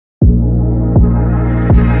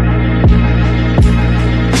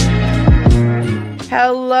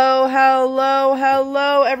Hello, hello,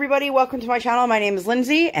 hello, everybody. Welcome to my channel. My name is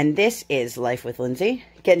Lindsay, and this is Life with Lindsay.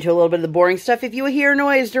 Get into a little bit of the boring stuff. If you hear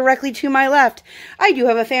noise directly to my left, I do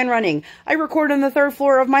have a fan running. I record on the third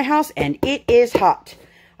floor of my house, and it is hot.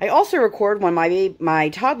 I also record when my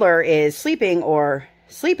toddler is sleeping.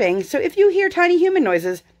 So if you hear tiny human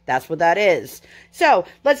noises, that's what that is. So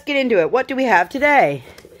let's get into it. What do we have today?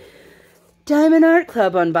 Diamond Art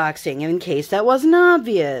Club unboxing, in case that wasn't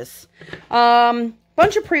obvious.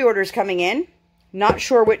 Bunch of pre-orders coming in. Not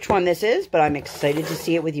sure which one this is, but I'm excited to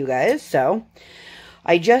see it with you guys. So,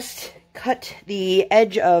 I just cut the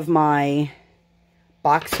edge of my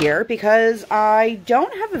box here because I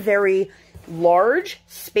don't have a very large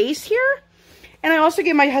space here. And I also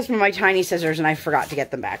gave my husband my tiny scissors and I forgot to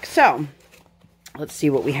get them back. So, let's see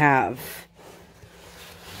what we have.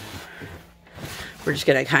 We're just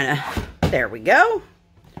going to kind of, there we go.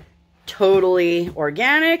 Totally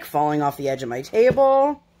organic, falling off the edge of my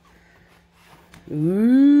table.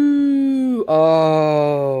 Ooh,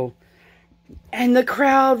 oh. And the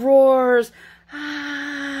crowd roars.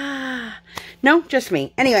 Ah. No, just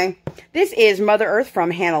me. Anyway, this is Mother Earth from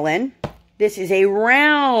Lynn. This is a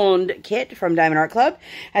round kit from Diamond Art Club.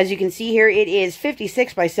 As you can see here, it is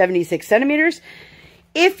 56 by 76 centimeters.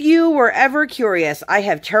 If you were ever curious, I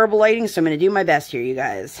have terrible lighting, so I'm going to do my best here, you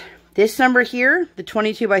guys. This number here, the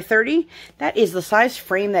 22 by 30, that is the size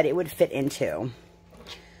frame that it would fit into.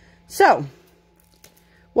 So,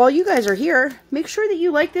 while you guys are here, make sure that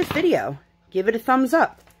you like this video. Give it a thumbs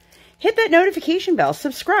up. Hit that notification bell.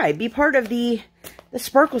 Subscribe. Be part of the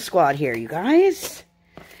Sparkle Squad here, you guys.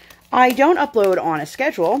 I don't upload on a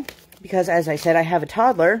schedule because, as I said, I have a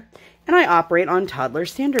toddler, and I operate on toddler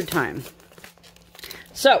standard time.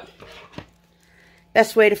 So,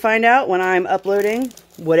 best way to find out when I'm uploading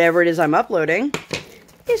whatever it is I'm uploading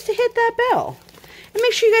is to hit that bell. And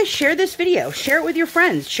make sure you guys share this video. Share it with your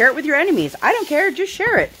friends. Share it with your enemies. I don't care. Just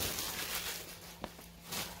share it.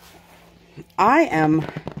 I am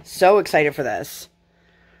so excited for this.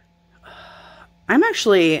 I'm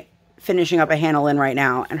actually finishing up a Lynn right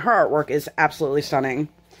now, and her artwork is absolutely stunning.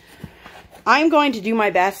 I'm going to do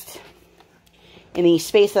my best in the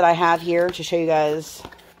space that I have here to show you guys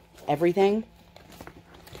everything.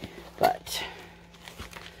 But,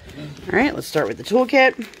 alright, let's start with the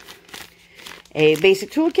toolkit. A basic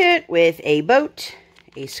toolkit with a boat,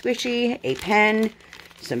 a squishy, a pen,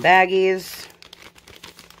 some baggies.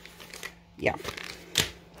 Yeah.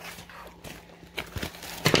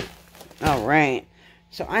 Alright,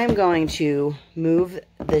 so I'm going to move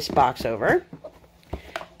this box over.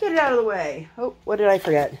 Get it out of the way. Oh, what did I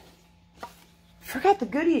forget? Forgot the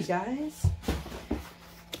goodies, guys.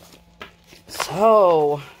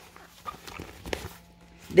 So,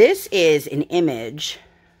 this is an image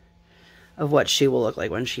of what she will look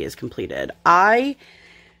like when she is completed. I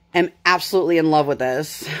am absolutely in love with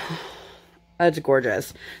this. That's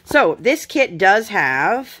gorgeous. So, this kit does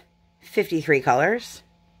have 53 colors.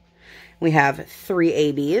 We have 3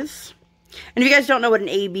 ABs. And if you guys don't know what an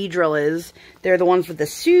AB drill is, they're the ones with the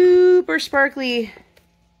super sparkly,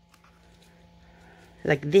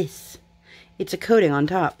 like this. It's a coating on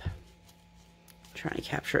top. Trying to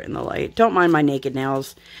capture it in the light. Don't mind my naked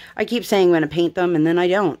nails. I keep saying I'm going to paint them, and then I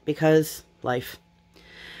don't, because life.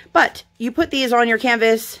 But you put these on your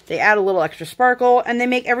canvas, they add a little extra sparkle, and they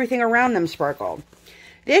make everything around them sparkle.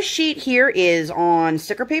 This sheet here is on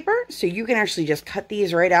sticker paper, so you can actually just cut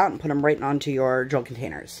these right out and put them right onto your drill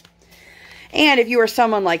containers. And if you are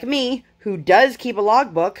someone like me, who does keep a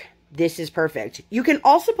logbook, this is perfect. You can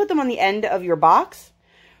also put them on the end of your box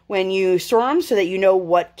when you store them, so that you know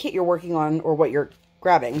what kit you're working on or what you're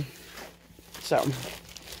grabbing. So,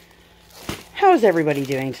 how is everybody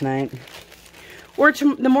doing tonight? Or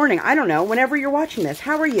the morning, I don't know, whenever you're watching this.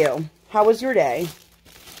 How are you? How was your day?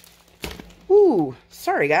 Ooh,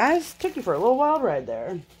 sorry guys. Took you for a little wild ride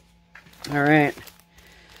there. Alright.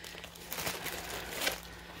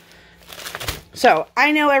 So,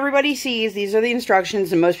 I know everybody sees these are the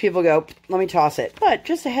instructions and most people go, let me toss it. But,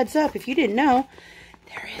 just a heads up, if you didn't know,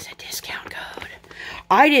 there is a discount code.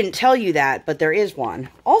 I didn't tell you that, but there is one.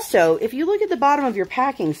 Also, if you look at the bottom of your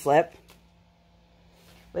packing slip,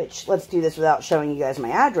 which, let's do this without showing you guys my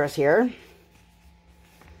address here.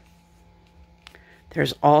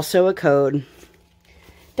 There's also a code.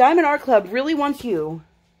 Diamond Art Club really wants you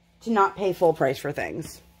to not pay full price for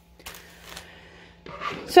things.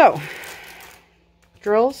 So,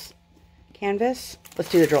 drills, canvas. Let's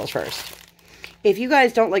do the drills first. If you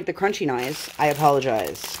guys don't like the crunchy noise, I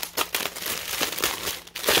apologize.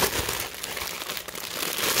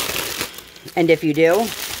 And if you do,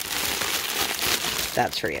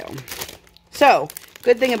 that's for you. So,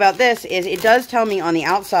 good thing about this is it does tell me on the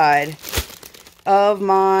outside of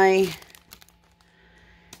my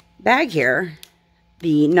bag here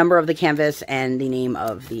the number of the canvas and the name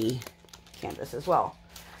of the canvas as well.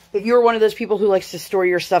 If you're one of those people who likes to store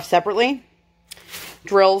your stuff separately,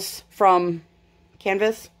 drills from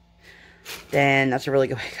canvas, then that's a really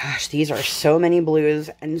good way. Gosh, these are so many blues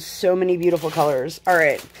and so many beautiful colors. All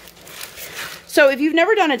right. So if you've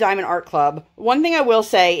never done a Diamond Art Club, one thing I will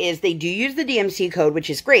say is they do use the DMC code, which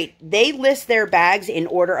is great. They list their bags in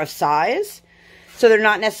order of size, so they're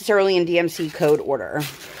not necessarily in DMC code order.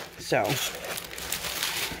 So,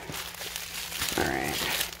 all right.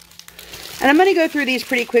 And I'm going to go through these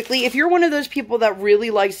pretty quickly. If you're one of those people that really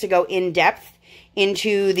likes to go in depth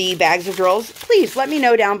into the bags of drills, please let me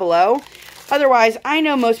know down below. Otherwise, I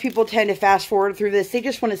know most people tend to fast forward through this. They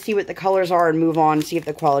just want to see what the colors are and move on and see if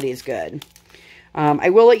the quality is good. I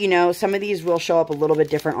will let you know, some of these will show up a little bit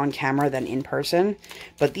different on camera than in person,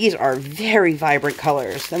 but these are very vibrant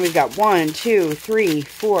colors. Then we've got 1, 2, 3,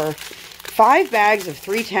 4, 5 bags of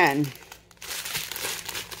 310.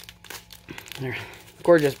 They're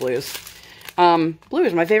gorgeous blues. Blue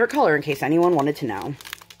is my favorite color, in case anyone wanted to know.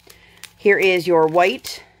 Here is your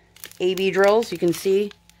white AB drills. You can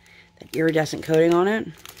see that iridescent coating on it.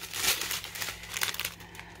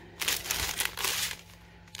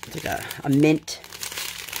 It's like a mint.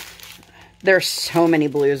 There's so many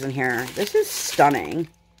blues in here. This is stunning.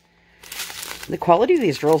 The quality of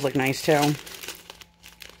these drills look nice too.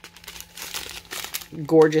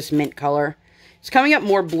 Gorgeous mint color. It's coming up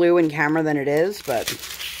more blue in camera than it is, but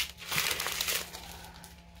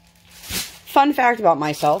fun fact about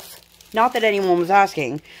myself, not that anyone was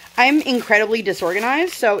asking, I'm incredibly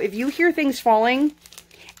disorganized, so if you hear things falling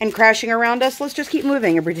and crashing around us, let's just keep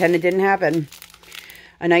moving and pretend it didn't happen.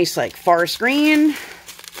 A nice, like, forest green.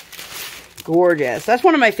 Gorgeous. That's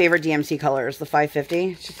one of my favorite DMC colors, the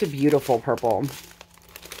 550. It's just a beautiful purple.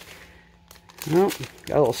 Oh,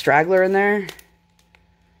 got a little straggler in there.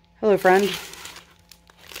 Hello, friend.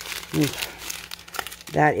 Ooh.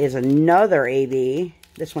 That is another AB.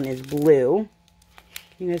 This one is blue.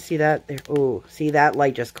 You guys see that? There. Oh, see, that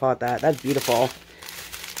light just caught that. That's beautiful.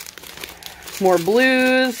 More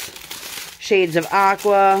blues. Shades of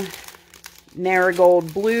aqua.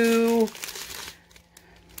 Marigold blue.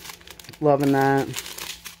 Loving that. And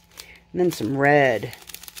then some red.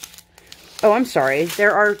 Oh, I'm sorry.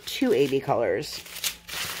 There are 2 AB colors.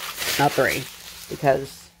 Not 3.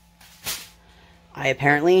 Because I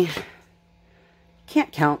apparently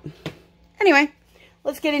can't count. Anyway,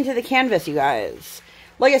 let's get into the canvas, you guys.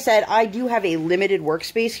 Like I said, I do have a limited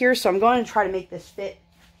workspace here, so I'm going to try to make this fit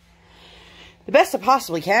the best I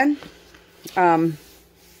possibly can.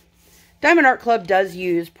 Diamond Art Club does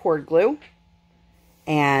use poured glue.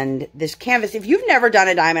 And this canvas, if you've never done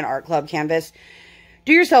a Diamond Art Club canvas,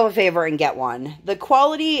 do yourself a favor and get one. The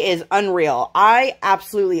quality is unreal. I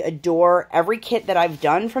absolutely adore every kit that I've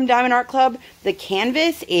done from Diamond Art Club. The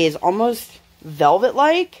canvas is almost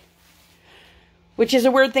velvet-like, which is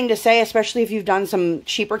a weird thing to say, especially if you've done some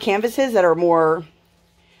cheaper canvases that are more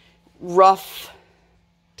rough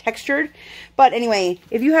textured. But anyway,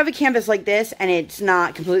 if you have a canvas like this and it's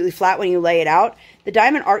not completely flat when you lay it out, the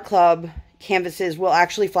Diamond Art Club canvases will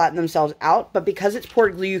actually flatten themselves out, but because it's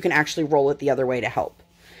poured glue, you can actually roll it the other way to help.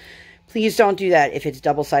 Please don't do that if it's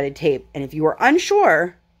double-sided tape. And if you are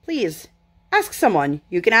unsure, please ask someone.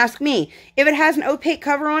 You can ask me. If it has an opaque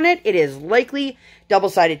cover on it, it is likely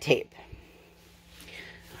double-sided tape.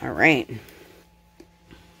 All right.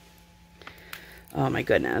 Oh my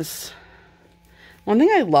goodness. One thing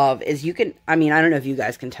I love is you can, I mean, I don't know if you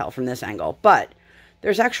guys can tell from this angle, but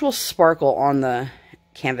there's actual sparkle on the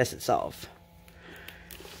canvas itself.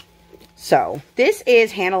 So this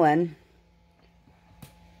is Lynn,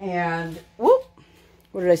 and whoop,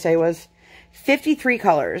 what did I say it was? 53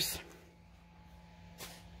 colors.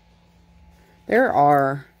 There's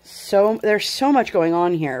so much going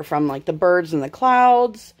on here, from like the birds and the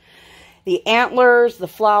clouds, the antlers, the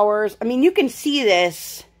flowers. I mean, you can see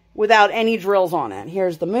this without any drills on it.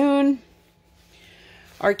 Here's the moon.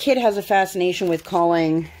 Our kid has a fascination with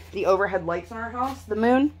calling the overhead lights in our house the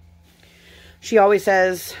moon. She always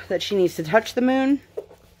says that she needs to touch the moon.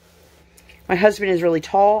 My husband is really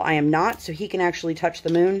tall. I am not, so he can actually touch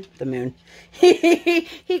the moon. The moon. He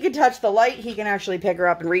can touch the light. He can actually pick her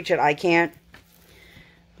up and reach it. I can't.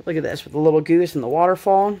 Look at this with the little goose and the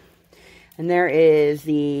waterfall. And there is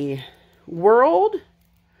the world.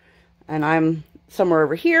 And I'm somewhere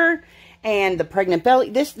over here. And the pregnant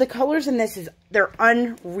belly. The colors in this, they're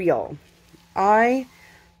unreal. I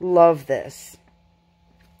love this.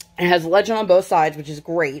 It has legend on both sides, which is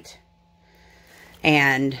great.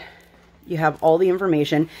 And You have all the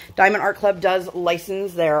information. Diamond Art Club does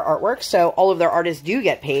license their artwork, so all of their artists do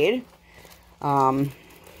get paid. I'm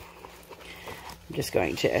just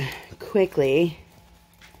going to quickly,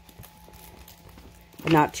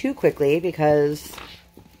 but not too quickly because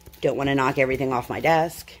don't want to knock everything off my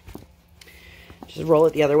desk. Just roll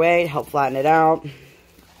it the other way to help flatten it out.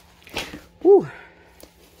 Whew.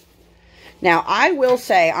 Now, I will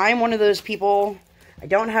say, I'm one of those people, I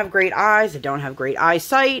don't have great eyes, I don't have great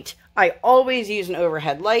eyesight. I always use an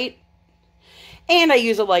overhead light, and I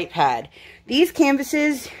use a light pad. These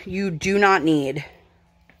canvases, you do not need.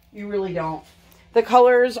 You really don't. The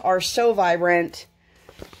colors are so vibrant.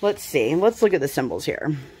 Let's see. Let's look at the symbols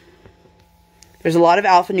here. There's a lot of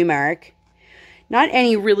alphanumeric. Not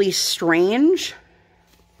any really strange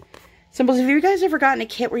symbols. Have you guys ever gotten a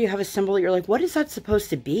kit where you have a symbol that you're like, what is that supposed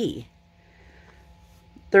to be?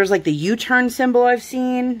 There's like the U-turn symbol I've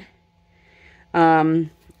seen.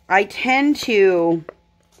 I tend to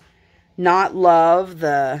not love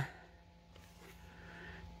the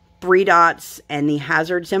 3 dots and the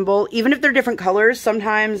hazard symbol. Even if they're different colors,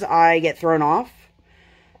 sometimes I get thrown off.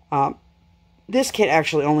 This kit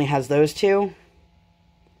actually only has those 2.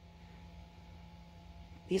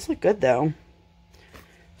 These look good though.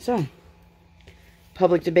 So,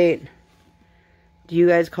 public debate. Do you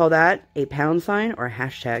guys call that a pound sign or a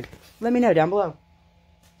hashtag? Let me know down below.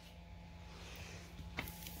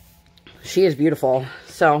 She is beautiful.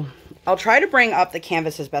 So, I'll try to bring up the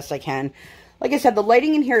canvas as best I can. Like I said, the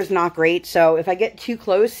lighting in here is not great, so if I get too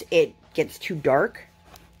close, it gets too dark.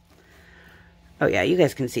 Oh yeah, you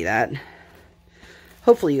guys can see that.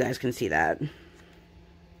 Hopefully you guys can see that.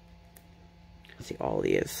 Let's see all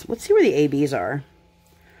these. Let's see where the ABs are.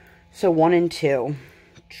 So 1 and 2.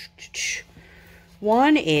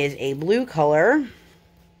 1 is a blue color.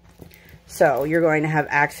 So you're going to have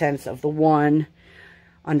accents of the 1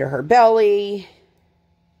 under her belly.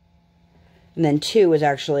 And then 2 is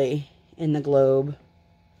actually in the globe.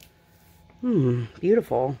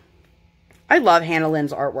 Beautiful. I love Hannah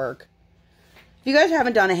Lynn's artwork. If you guys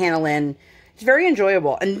haven't done a Hannah Lynn, it's very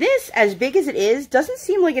enjoyable. And this, as big as it is, doesn't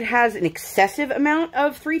seem like it has an excessive amount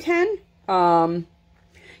of 310.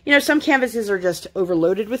 You know, some canvases are just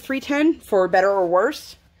overloaded with 310 for better or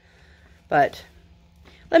worse. But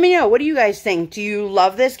let me know. What do you guys think? Do you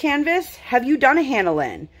love this canvas? Have you done a Hannah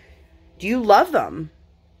Lynn? Do you love them?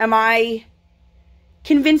 Am I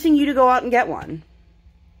convincing you to go out and get one?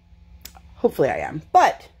 Hopefully I am.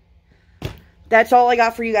 But that's all I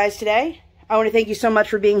got for you guys today. I want to thank you so much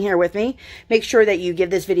for being here with me. Make sure that you give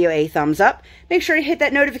this video a thumbs up. Make sure to hit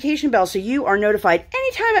that notification bell so you are notified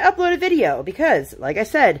anytime I upload a video. Because, like I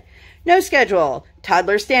said, no schedule.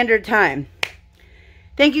 Toddler standard time.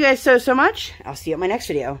 Thank you guys so much. I'll see you at my next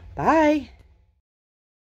video. Bye.